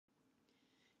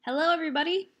Hello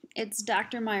everybody, it's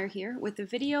Dr. Meyer here with a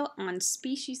video on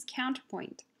species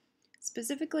counterpoint,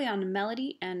 specifically on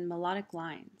melody and melodic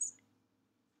lines.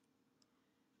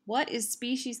 What is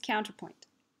species counterpoint?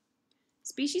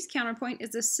 Species counterpoint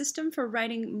is a system for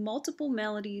writing multiple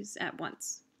melodies at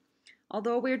once,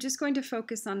 although we're just going to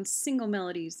focus on single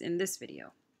melodies in this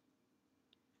video.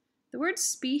 The word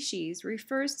species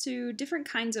refers to different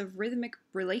kinds of rhythmic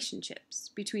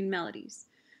relationships between melodies.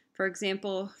 For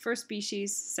example, first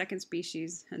species, second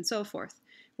species, and so forth,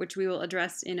 which we will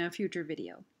address in a future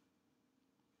video.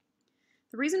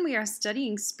 The reason we are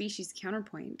studying species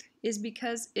counterpoint is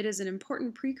because it is an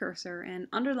important precursor and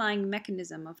underlying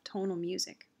mechanism of tonal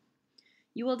music.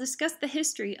 You will discuss the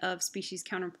history of species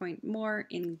counterpoint more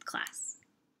in class.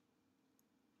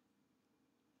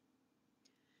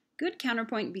 Good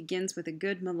counterpoint begins with a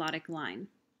good melodic line.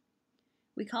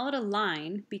 We call it a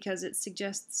line because it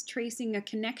suggests tracing a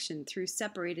connection through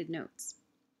separated notes.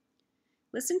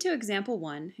 Listen to example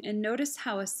 1 and notice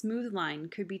how a smooth line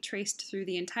could be traced through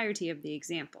the entirety of the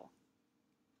example.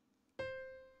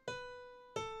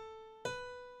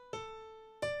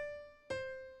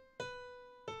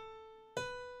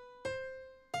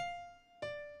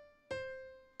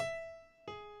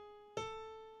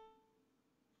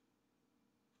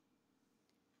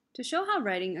 To show how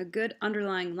writing a good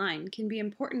underlying line can be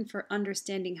important for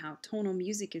understanding how tonal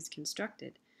music is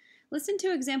constructed, listen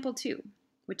to example 2,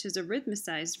 which is a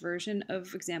rhythmicized version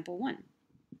of example 1.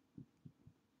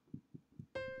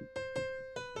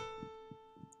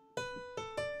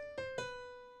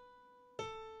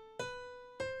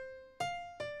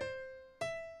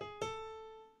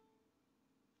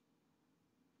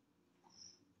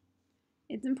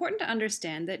 It's important to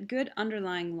understand that good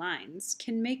underlying lines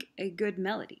can make a good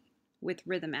melody with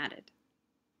rhythm added.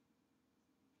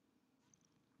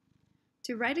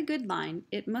 To write a good line,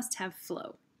 it must have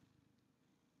flow.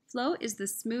 Flow is the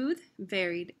smooth,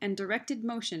 varied, and directed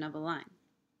motion of a line.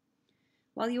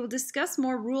 While you will discuss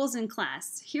more rules in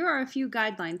class, here are a few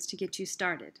guidelines to get you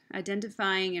started,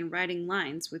 identifying and writing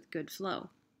lines with good flow.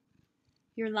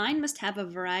 Your line must have a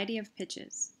variety of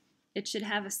pitches. It should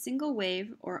have a single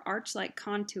wave or arch-like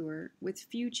contour with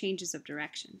few changes of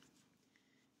direction.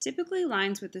 Typically,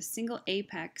 lines with a single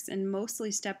apex and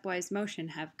mostly stepwise motion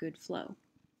have good flow.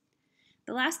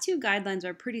 The last two guidelines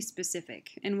are pretty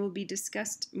specific and will be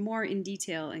discussed more in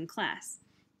detail in class,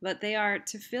 but they are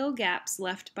to fill gaps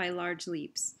left by large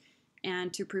leaps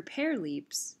and to prepare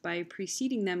leaps by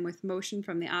preceding them with motion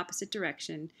from the opposite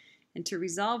direction and to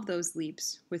resolve those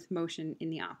leaps with motion in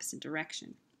the opposite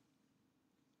direction.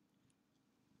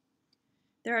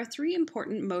 There are three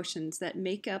important motions that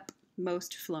make up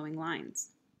most flowing lines.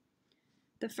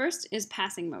 The first is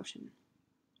passing motion.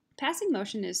 Passing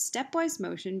motion is stepwise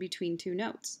motion between two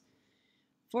notes.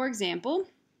 For example,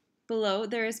 below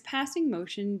there is passing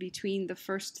motion between the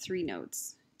first three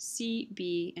notes, C,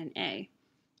 B, and A,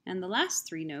 and the last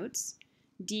three notes,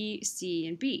 D, C,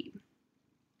 and B.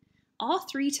 All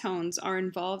three tones are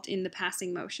involved in the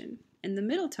passing motion, and the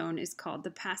middle tone is called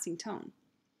the passing tone.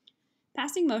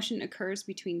 Passing motion occurs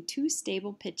between two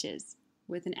stable pitches,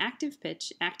 with an active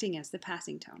pitch acting as the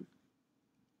passing tone.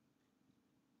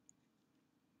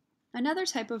 Another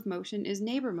type of motion is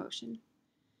neighbor motion.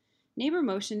 Neighbor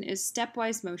motion is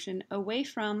stepwise motion away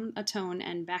from a tone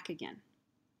and back again.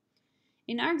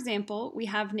 In our example, we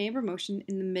have neighbor motion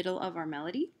in the middle of our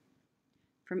melody,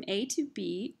 from A to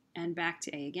B and back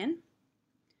to A again.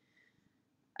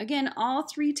 Again, all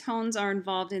three tones are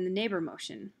involved in the neighbor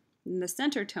motion. And the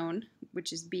center tone,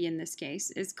 which is B in this case,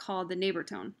 is called the neighbor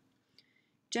tone.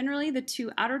 Generally, the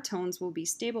two outer tones will be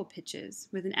stable pitches,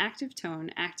 with an active tone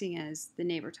acting as the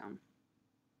neighbor tone.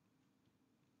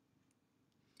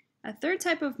 A third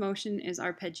type of motion is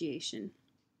arpeggiation.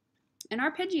 And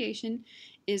arpeggiation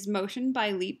is motion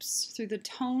by leaps through the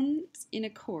tones in a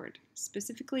chord,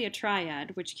 specifically a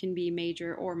triad, which can be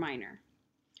major or minor.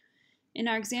 In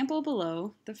our example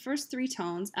below, the first three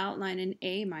tones outline an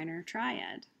A minor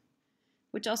triad,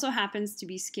 which also happens to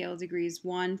be scale degrees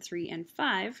 1, 3, and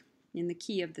 5 in the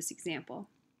key of this example.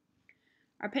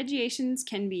 Arpeggiations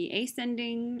can be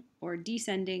ascending or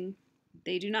descending.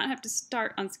 They do not have to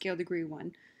start on scale degree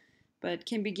 1, but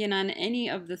can begin on any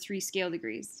of the three scale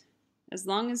degrees. As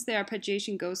long as the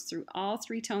arpeggiation goes through all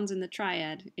three tones in the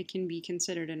triad, it can be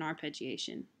considered an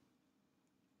arpeggiation.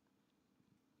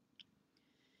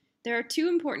 There are two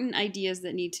important ideas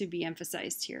that need to be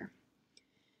emphasized here.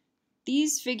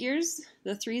 These figures,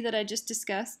 the three that I just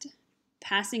discussed,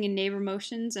 passing and neighbor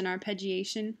motions and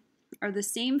arpeggiation, are the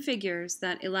same figures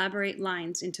that elaborate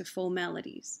lines into full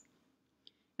melodies.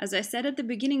 As I said at the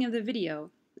beginning of the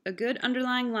video, a good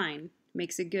underlying line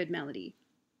makes a good melody.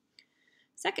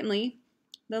 Secondly,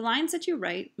 the lines that you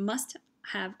write must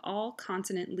have all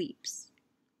consonant leaps.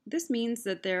 This means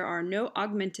that there are no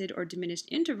augmented or diminished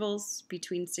intervals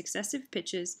between successive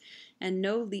pitches and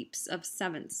no leaps of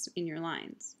sevenths in your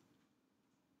lines.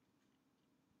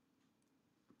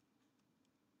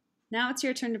 Now it's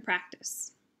your turn to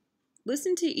practice.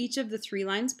 Listen to each of the 3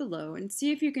 lines below and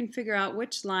see if you can figure out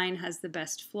which line has the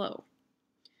best flow.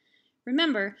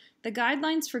 Remember the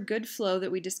guidelines for good flow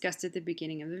that we discussed at the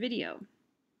beginning of the video.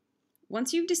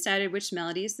 Once you've decided which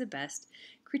melody is the best,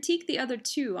 critique the other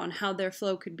 2 on how their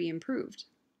flow could be improved.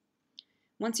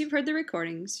 Once you've heard the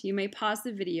recordings, you may pause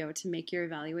the video to make your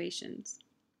evaluations.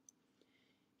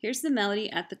 Here's the melody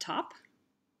at the top.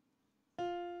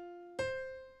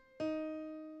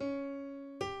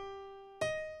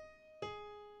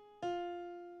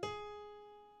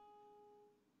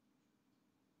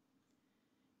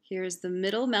 Here's the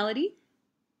middle melody.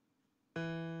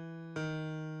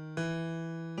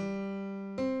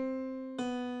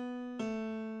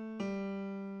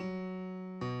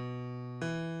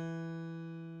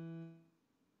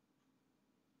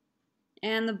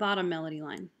 And the bottom melody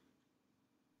line.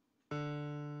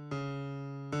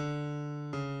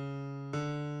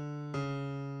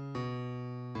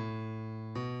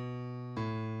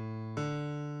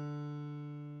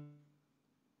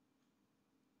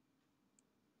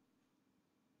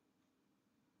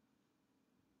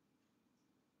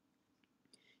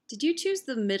 Did you choose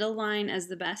the middle line as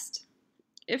the best?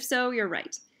 If so, you're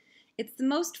right. It's the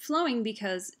most flowing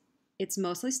because it's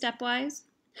mostly stepwise,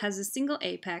 has a single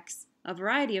apex, a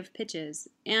variety of pitches,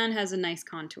 and has a nice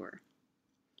contour.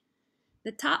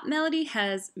 The top melody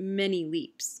has many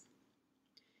leaps.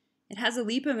 It has a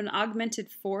leap of an augmented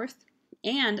fourth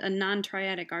and a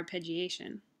non-triadic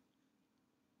arpeggiation.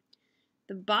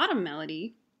 The bottom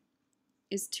melody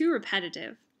is too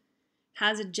repetitive,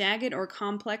 has a jagged or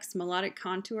complex melodic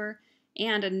contour,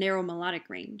 and a narrow melodic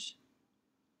range.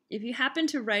 If you happen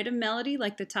to write a melody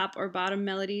like the top or bottom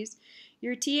melodies,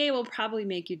 your TA will probably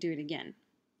make you do it again.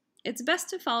 It's best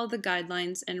to follow the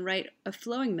guidelines and write a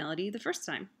flowing melody the first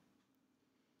time.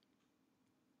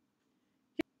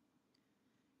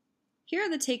 Here are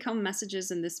the take-home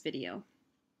messages in this video.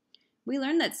 We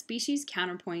learned that species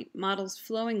counterpoint models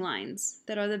flowing lines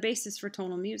that are the basis for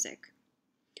tonal music.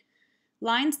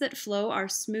 Lines that flow are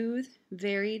smooth,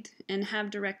 varied, and have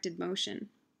directed motion.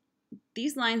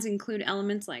 These lines include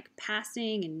elements like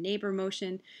passing and neighbor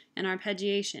motion and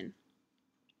arpeggiation.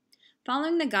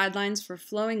 Following the guidelines for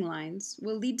flowing lines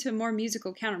will lead to more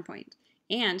musical counterpoint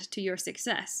and to your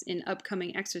success in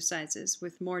upcoming exercises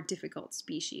with more difficult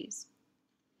species.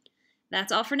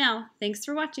 That's all for now. Thanks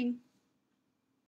for watching.